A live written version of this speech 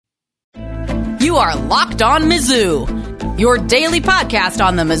You are Locked On Mizzou, your daily podcast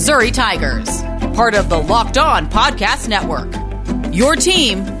on the Missouri Tigers. Part of the Locked On Podcast Network. Your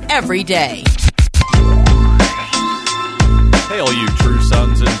team every day. Hey, all you true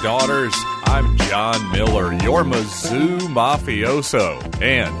sons and daughters. I'm John Miller, your Mizzou mafioso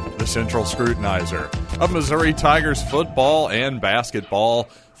and the central scrutinizer of Missouri Tigers football and basketball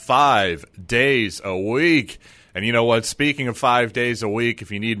 5 days a week. And you know what? Speaking of 5 days a week,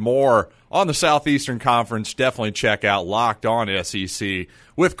 if you need more on the Southeastern Conference, definitely check out Locked On SEC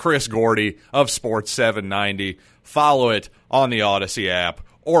with Chris Gordy of Sports 790. Follow it on the Odyssey app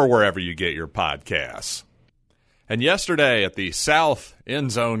or wherever you get your podcasts. And yesterday at the South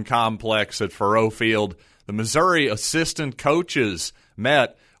End Zone Complex at Faurot Field, the Missouri assistant coaches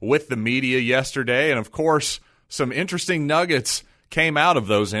met with the media yesterday. And, of course, some interesting nuggets came out of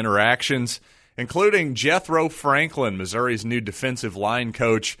those interactions, including Jethro Franklin, Missouri's new defensive line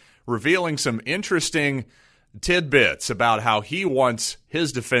coach, revealing some interesting tidbits about how he wants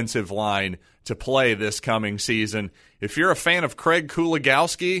his defensive line to play this coming season. If you're a fan of Craig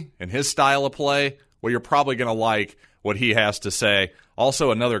Kuligowski and his style of play, well, you're probably going to like what he has to say. Also,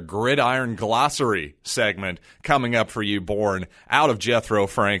 another gridiron glossary segment coming up for you, born out of Jethro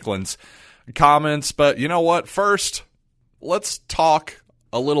Franklin's comments. But you know what? First, let's talk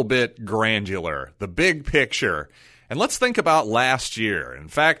a little bit granular, the big picture. And let's think about last year. In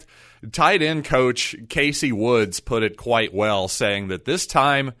fact, tight end coach Casey Woods put it quite well, saying that this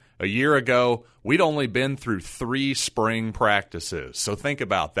time a year ago, we'd only been through 3 spring practices. So think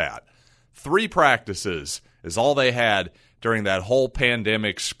about that. 3 practices is all they had during that whole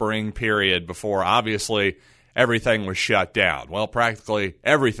pandemic spring period before, obviously, everything was shut down. Well, practically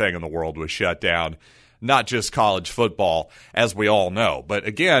everything in the world was shut down, not just college football, as we all know. But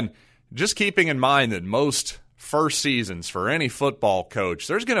again, just keeping in mind that most first seasons for any football coach,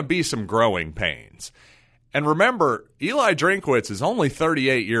 there's going to be some growing pains. And remember, Eli Drinkwitz is only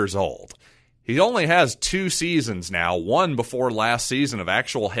 38 years old. He only has 2 seasons now, one before last season of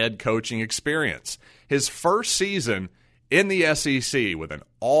actual head coaching experience. His first season in the SEC with an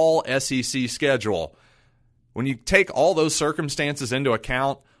all-SEC schedule, when you take all those circumstances into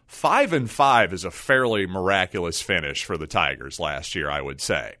account, 5-5 is a fairly miraculous finish for the Tigers last year, I would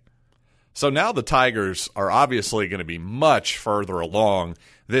say. So now the Tigers are obviously going to be much further along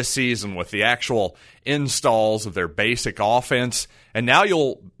this season with the actual installs of their basic offense. And now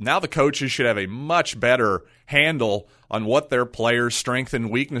the coaches should have a much better handle on what their players' strengths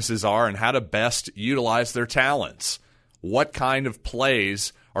and weaknesses are and how to best utilize their talents. What kind of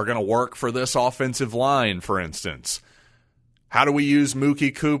plays are going to work for this offensive line, for instance? How do we use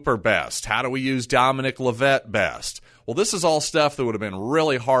Mookie Cooper best? How do we use Dominic Lovett best? Well, this is all stuff that would have been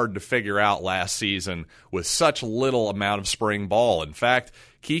really hard to figure out last season with such little amount of spring ball. In fact,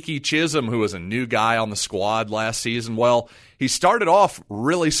 Kiki Chisholm, who was a new guy on the squad last season, well, he started off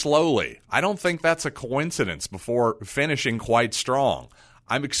really slowly. I don't think that's a coincidence before finishing quite strong.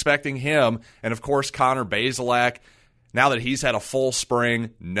 I'm expecting him, and of course Connor Bazelak, now that he's had a full spring,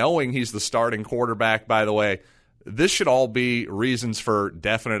 knowing he's the starting quarterback, by the way, this should all be reasons for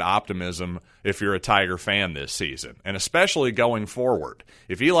definite optimism if you're a Tiger fan this season, and especially going forward.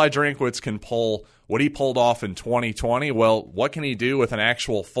 If Eli Drinkwitz can pull what he pulled off in 2020, well, what can he do with an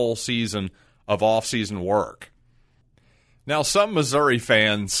actual full season of off-season work? Now, some Missouri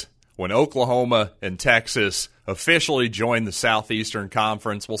fans, when Oklahoma and Texas officially joined the Southeastern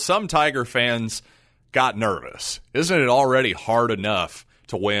Conference, well, some Tiger fans got nervous. Isn't it already hard enough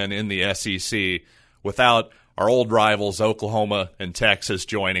to win in the SEC without our old rivals Oklahoma and Texas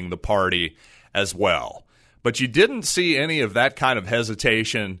joining the party as well? But you didn't see any of that kind of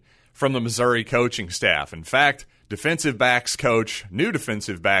hesitation from the Missouri coaching staff. In fact, new defensive backs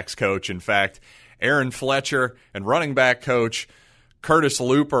coach, in fact, Aaron Fletcher, and running back coach Curtis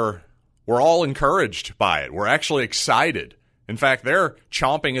Looper were all encouraged by it. We're actually excited. In fact, they're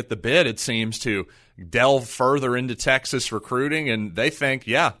chomping at the bit, it seems, to delve further into Texas recruiting, and they think,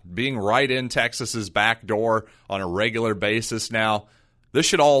 being right in Texas's back door on a regular basis now, this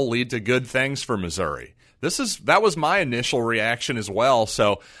should all lead to good things for Missouri. That was my initial reaction as well,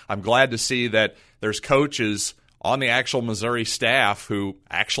 so I'm glad to see that there's coaches on the actual Missouri staff who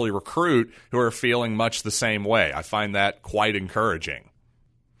actually recruit who are feeling much the same way. I find that quite encouraging.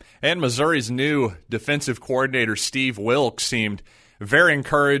 And Missouri's new defensive coordinator, Steve Wilks, seemed very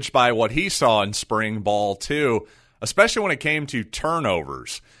encouraged by what he saw in spring ball, too, especially when it came to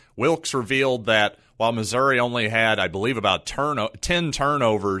turnovers. Wilks revealed that while Missouri only had, I believe, about 10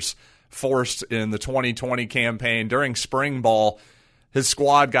 turnovers forced in the 2020 campaign, during spring ball, his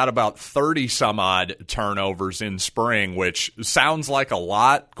squad got about 30-some-odd turnovers in spring, which sounds like a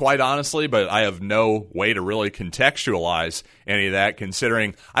lot, quite honestly, but I have no way to really contextualize any of that,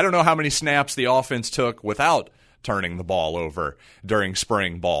 considering I don't know how many snaps the offense took without turning the ball over during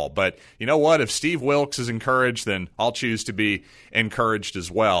spring ball. But you know what? If Steve Wilks is encouraged, then I'll choose to be encouraged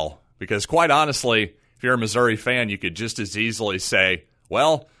as well. Because quite honestly, if you're a Missouri fan, you could just as easily say,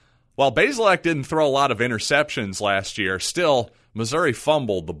 well, while Bazelak didn't throw a lot of interceptions last year, still, Missouri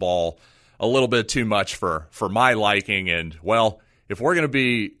fumbled the ball a little bit too much for my liking. And, well, if we're going to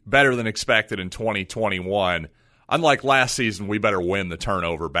be better than expected in 2021, unlike last season, we better win the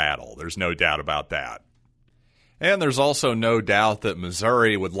turnover battle. There's no doubt about that. And there's also no doubt that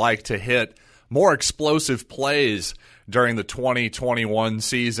Missouri would like to hit more explosive plays during the 2021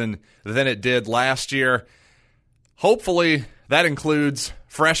 season than it did last year. Hopefully, that includes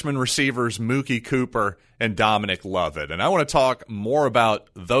freshman receivers Mookie Cooper and Dominic Lovett. And I want to talk more about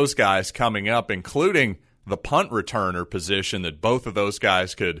those guys coming up, including the punt returner position that both of those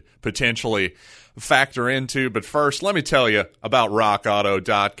guys could potentially factor into. But first, let me tell you about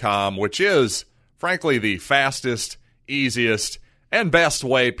RockAuto.com, which is, frankly, the fastest, easiest, and best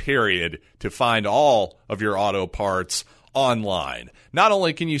way, period, to find all of your auto parts online. Not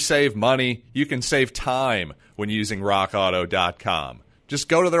only can you save money, you can save time when using RockAuto.com. Just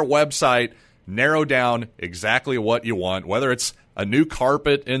go to their website, narrow down exactly what you want, whether it's a new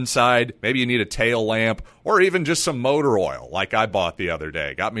carpet inside, maybe you need a tail lamp, or even just some motor oil like I bought the other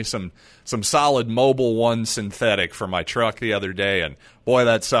day. Got me some solid Mobil 1 synthetic for my truck the other day, and boy,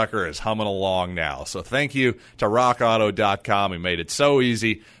 that sucker is humming along now. So thank you to RockAuto.com, who made it so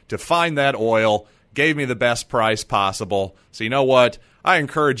easy to find that oil, gave me the best price possible. So you know what? I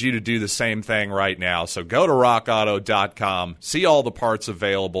encourage you to do the same thing right now. So go to RockAuto.com, see all the parts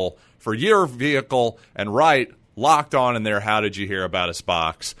available for your vehicle, and write Locked On in their How Did You Hear About Us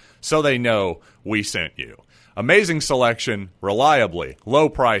box so they know we sent you. Amazing selection, reliably, low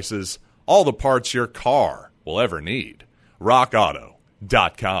prices, all the parts your car will ever need.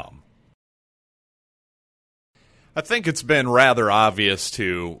 RockAuto.com. I think it's been rather obvious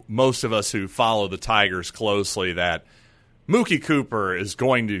to most of us who follow the Tigers closely that Mookie Cooper is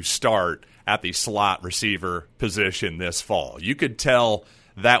going to start at the slot receiver position this fall. You could tell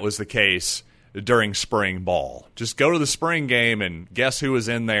that was the case during spring ball. Just go to the spring game and guess who was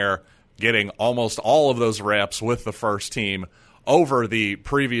in there getting almost all of those reps with the first team over the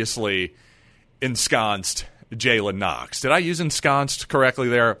previously ensconced Jalen Knox. Did I use ensconced correctly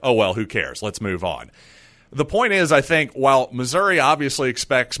there? Oh, well, who cares? Let's move on. The point is, I think, while Missouri obviously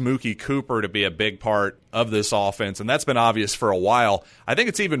expects Mookie Cooper to be a big part of this offense, and that's been obvious for a while, I think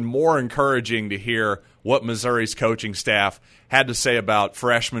it's even more encouraging to hear what Missouri's coaching staff had to say about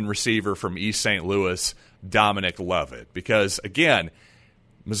freshman receiver from East St. Louis, Dominic Lovett. Because, again,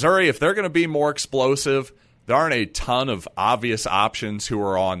 Missouri, if they're going to be more explosive, there aren't a ton of obvious options who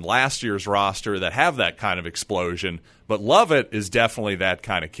are on last year's roster that have that kind of explosion, but Lovett is definitely that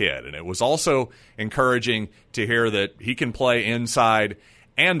kind of kid. And it was also encouraging to hear that he can play inside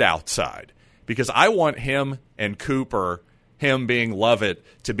and outside, because I want him and Cooper, him being Lovett,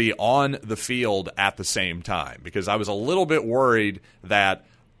 to be on the field at the same time, because I was a little bit worried that,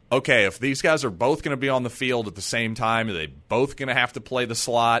 okay, if these guys are both going to be on the field at the same time, are they both going to have to play the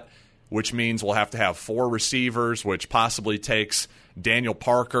slot, which means we'll have to have 4 receivers, which possibly takes Daniel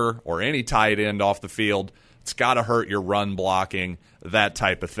Parker or any tight end off the field. It's got to hurt your run blocking, that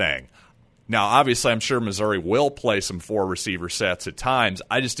type of thing. Now, obviously, I'm sure Missouri will play some 4 receiver sets at times.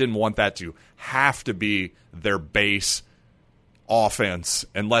 I just didn't want that to have to be their base offense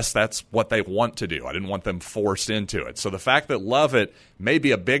unless that's what they want to do. I didn't want them forced into it. So the fact that Lovett may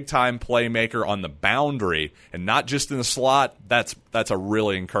be a big-time playmaker on the boundary and not just in the slot, that's a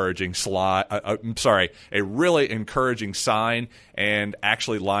really encouraging a really encouraging sign, and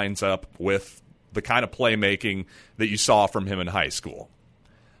actually lines up with the kind of playmaking that you saw from him in high school.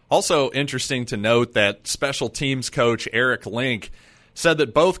 Also interesting to note that special teams coach Eric Link said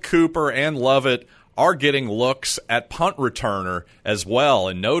that both Cooper and Lovett are getting looks at punt returner as well.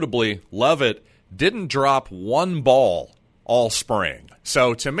 And notably, Lovett didn't drop one ball all spring.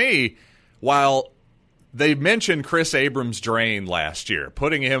 So to me, while they mentioned Chris Abrams-Drain last year,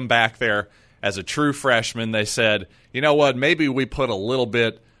 putting him back there as a true freshman, they said, you know what, maybe we put a little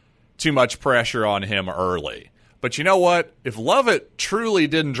bit too much pressure on him early. But you know what? If Lovett truly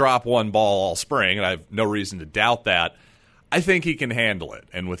didn't drop one ball all spring, and I have no reason to doubt that, I think he can handle it.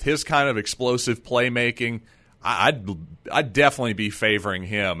 And with his kind of explosive playmaking, I'd definitely be favoring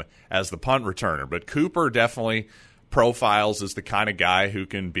him as the punt returner. But Cooper definitely profiles as the kind of guy who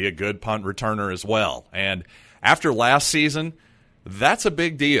can be a good punt returner as well. And after last season, That's a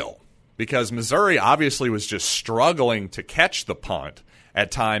big deal because Missouri obviously was just struggling to catch the punt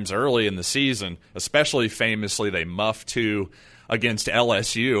at times early in the season, especially famously they muffed 2 against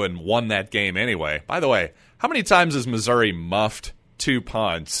LSU and won that game anyway. By the way, how many times has Missouri muffed 2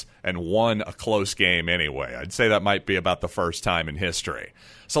 punts and won a close game anyway? I'd say that might be about the first time in history.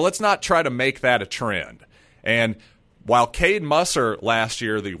 So let's not try to make that a trend. And while Cade Musser last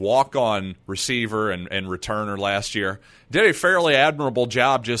year, the walk-on receiver and returner last year, did a fairly admirable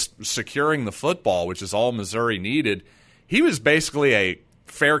job just securing the football, which is all Missouri needed, he was basically a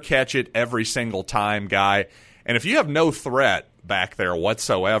fair catch it every single time guy. And if you have no threat back there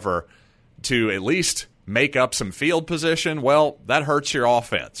whatsoever to at least make up some field position, well, that hurts your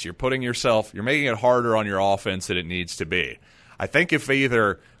offense. You're making it harder on your offense than it needs to be. I think if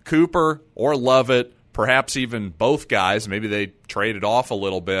either Cooper or Lovett, perhaps even both guys, maybe they traded off a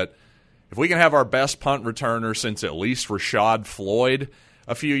little bit, if we can have our best punt returner since at least Rashad Floyd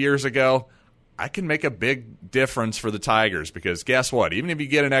a few years ago, I can make a big difference for the Tigers because guess what? Even if you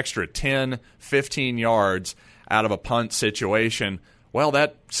get an extra 10, 15 yards out of a punt situation, well,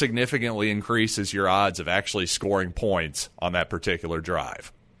 that significantly increases your odds of actually scoring points on that particular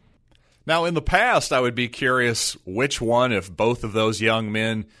drive. Now, in the past, I would be curious which one, if both of those young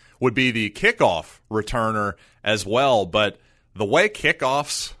men, would be the kickoff returner as well. But the way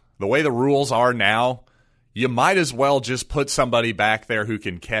the rules are now, you might as well just put somebody back there who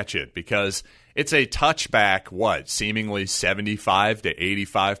can catch it because it's a touchback, seemingly 75 to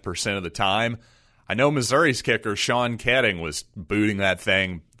 85% of the time. I know Missouri's kicker, Sean Ketting, was booting that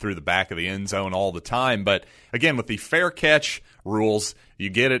thing through the back of the end zone all the time. But again, with the fair catch rules, you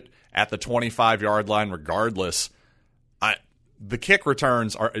get it at the 25-yard line regardless. The kick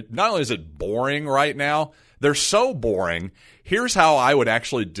returns are, not only is it boring right now, they're so boring. Here's how I would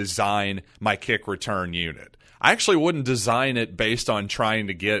actually design my kick return unit. I actually wouldn't design it based on trying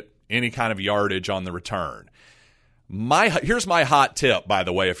to get any kind of yardage on the return. Here's my hot tip, by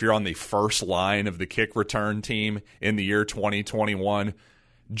the way, if you're on the first line of the kick return team in the year 2021,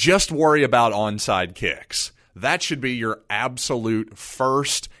 just worry about onside kicks. That should be your absolute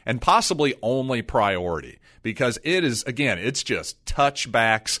first and possibly only priority because it is, again, it's just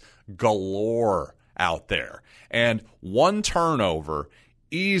touchbacks galore out there. And one turnover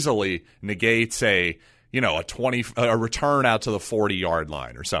easily negates a return out to the 40-yard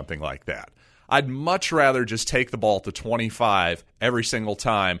line or something like that. I'd much rather just take the ball to 25 every single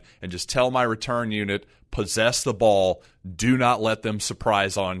time and just tell my return unit, possess the ball, do not let them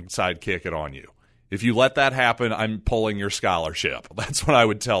surprise onside kick it on you. If you let that happen, I'm pulling your scholarship. That's what I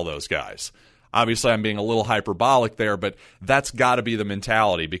would tell those guys. Obviously, I'm being a little hyperbolic there, but that's got to be the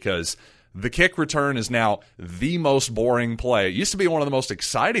mentality because the kick return is now the most boring play. It used to be one of the most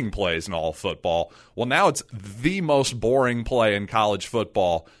exciting plays in all of football. Well, now it's the most boring play in college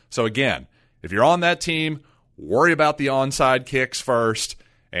football. So again, if you're on that team, worry about the onside kicks first.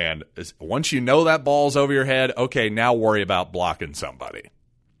 And once you know that ball's over your head, okay, now worry about blocking somebody.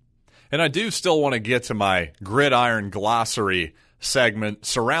 And I do still want to get to my gridiron glossary segment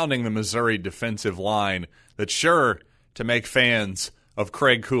surrounding the Missouri defensive line that's sure to make fans of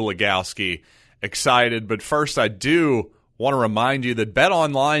Craig Kuligowski excited. But first, I do want to remind you that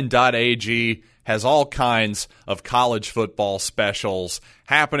betonline.ag has all kinds of college football specials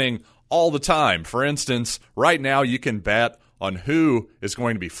happening all the time. For instance, right now you can bet on who is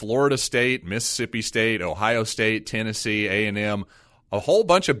going to be Florida State, Mississippi State, Ohio State, Tennessee, A&M. A whole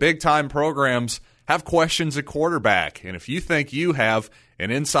bunch of big-time programs have questions at quarterback. And if you think you have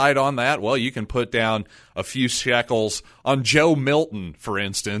an insight on that, well, you can put down a few shekels on Joe Milton, for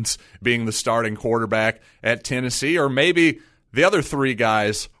instance, being the starting quarterback at Tennessee, or maybe the other three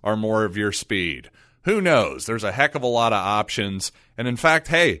guys are more of your speed. Who knows? There's a heck of a lot of options. And in fact,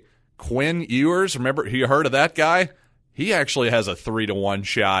 hey, Quinn Ewers, remember, you heard of that guy? He actually has a 3-1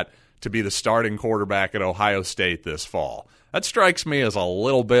 shot to be the starting quarterback at Ohio State this fall. That strikes me as a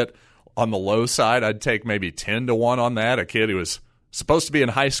little bit on the low side. I'd take maybe 10-1 on that. A kid who was supposed to be in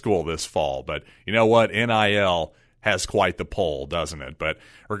high school this fall. But you know what? NIL has quite the pull, doesn't it? But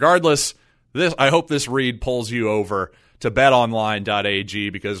regardless, I hope this read pulls you over to betonline.ag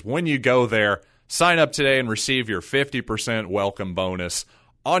because when you go there, sign up today and receive your 50% welcome bonus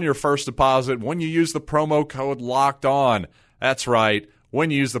on your first deposit when you use the promo code Locked On. That's right. When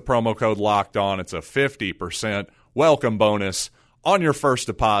you use the promo code Locked On, it's a 50% welcome bonus on your first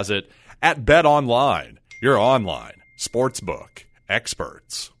deposit at BetOnline, your online sportsbook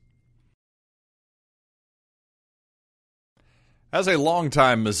experts. As a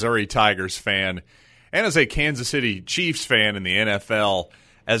longtime Missouri Tigers fan and as a Kansas City Chiefs fan in the NFL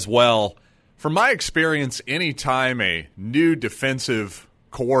as well, From my experience, anytime a new defensive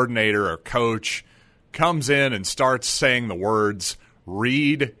coordinator or coach comes in and starts saying the words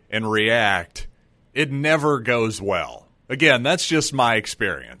read and react, it never goes well. Again, that's just my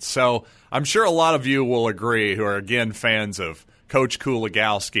experience. So I'm sure a lot of you will agree who are, again, fans of Coach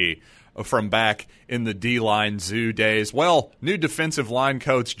Kuligowski from back in the D-line Zoo days. Well, new defensive line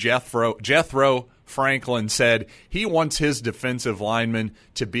coach Jethro Franklin said he wants his defensive linemen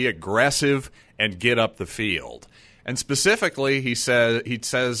to be aggressive and get up the field. And specifically, he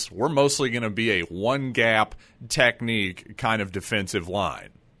says we're mostly going to be a one-gap technique kind of defensive line.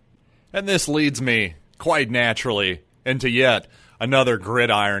 And this leads me quite naturally into yet another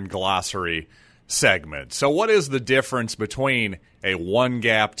Gridiron Glossary segment. So what is the difference between a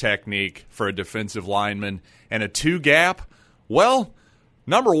one-gap technique for a defensive lineman and a two-gap? Well,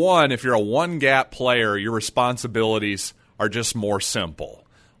 number one, if you're a one-gap player, your responsibilities are just more simple.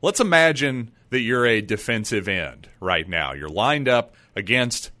 Let's imagine that you're a defensive end right now. You're lined up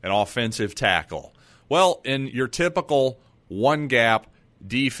against an offensive tackle. Well, in your typical one-gap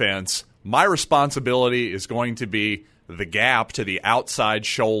defense, my responsibility is going to be the gap to the outside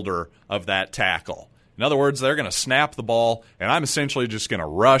shoulder of that tackle. In other words, they're going to snap the ball, and I'm essentially just going to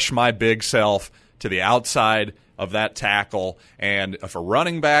rush my big self to the outside of that tackle. And if a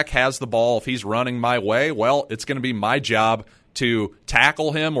running back has the ball, if he's running my way, well, it's going to be my job to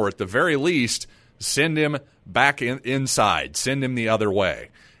tackle him, or at the very least, send him back inside, send him the other way.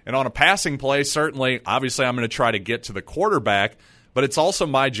 And on a passing play, certainly, obviously, I'm going to try to get to the quarterback, but it's also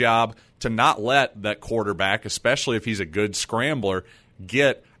my job to not let that quarterback, especially if he's a good scrambler,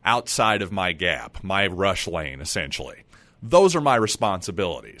 get outside of my gap, my rush lane, essentially. Those are my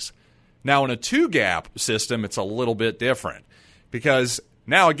responsibilities. Now, in a two-gap system, it's a little bit different because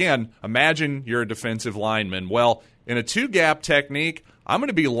now, again, imagine you're a defensive lineman. Well, in a two-gap technique, I'm going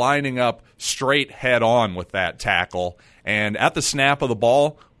to be lining up straight head-on with that tackle, and at the snap of the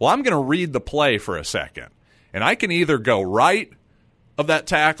ball, well, I'm going to read the play for a second. And I can either go right of that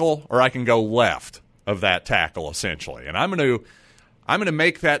tackle or I can go left of that tackle, essentially. And I'm going to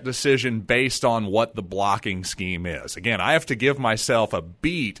make that decision based on what the blocking scheme is. Again, I have to give myself a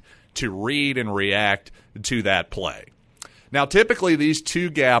beat to read and react to that play. Now, typically these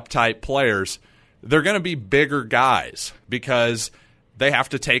two-gap type players, they're going to be bigger guys because they have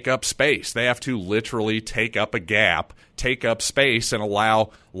to take up space. They have to literally take up a gap, take up space, and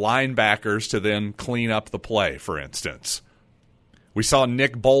allow linebackers to then clean up the play, for instance. We saw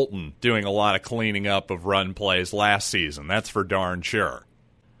Nick Bolton doing a lot of cleaning up of run plays last season. That's for darn sure.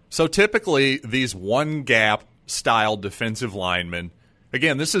 So typically, these one-gap style defensive linemen,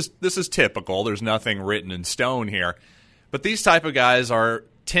 again, this is typical. There's nothing written in stone here. But these type of guys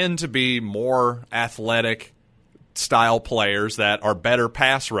tend to be more athletic style players that are better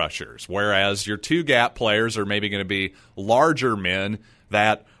pass rushers, whereas your two-gap players are maybe going to be larger men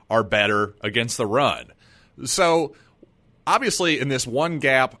that are better against the run. So obviously, in this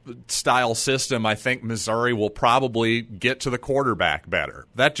one-gap style system, I think Missouri will probably get to the quarterback better.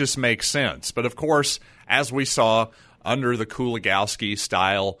 That just makes sense. But, of course, as we saw under the Kuligowski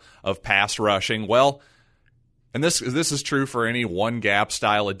style of pass rushing, well, and this is true for any one-gap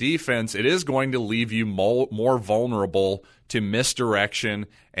style of defense, it is going to leave you more vulnerable to misdirection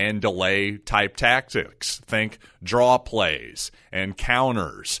and delay-type tactics. Think draw plays and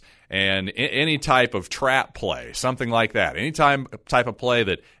counters and any type of trap play, something like that. Any type of play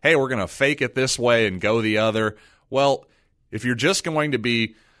that, hey, we're going to fake it this way and go the other. Well, if you're just going to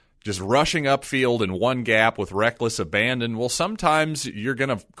be just rushing upfield in one gap with reckless abandon, well, sometimes you're going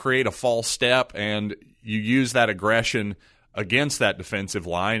to create a false step and you use that aggression against that defensive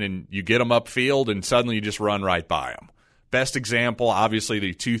line and you get them upfield and suddenly you just run right by them. Best example, obviously,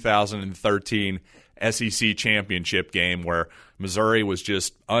 the 2013 SEC championship game where Missouri was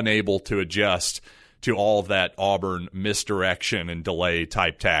just unable to adjust to all of that Auburn misdirection and delay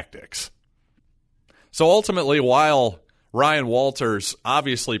type tactics. So ultimately, while Ryan Walters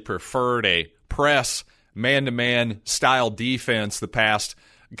obviously preferred a press man-to-man style defense the past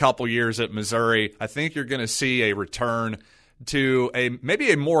couple years at Missouri, I think you're going to see a return to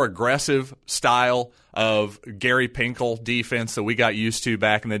maybe a more aggressive style of Gary Pinkel defense that we got used to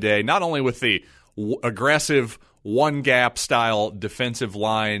back in the day, not only with the aggressive one-gap style defensive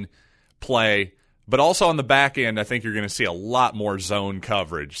line play, but also on the back end, I think you're going to see a lot more zone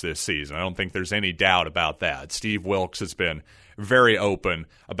coverage this season. I don't think there's any doubt about that. Steve Wilkes has been very open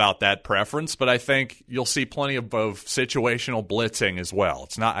about that preference, but I think you'll see plenty of situational blitzing as well.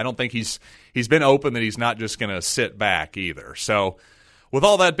 I don't think he's been open that he's not just going to sit back either. So with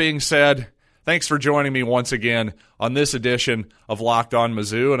all that being said, thanks for joining me once again on this edition of Locked On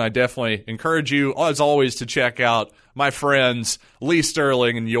Mizzou, and I definitely encourage you, as always, to check out my friends Lee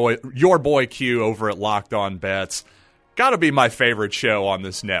Sterling and your boy Q over at Locked On Bets. Got to be my favorite show on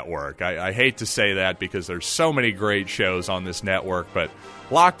this network. I hate to say that because there's so many great shows on this network, but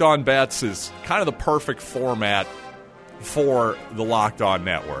Locked On Bets is kind of the perfect format for the Locked On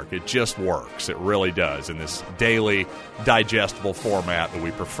Network. It just works. It really does in this daily, digestible format that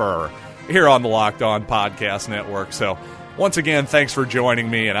we prefer here on the Locked On Podcast Network. So, once again, thanks for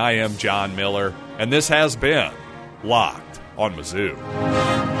joining me, and I am John Miller, and this has been Locked on Mizzou.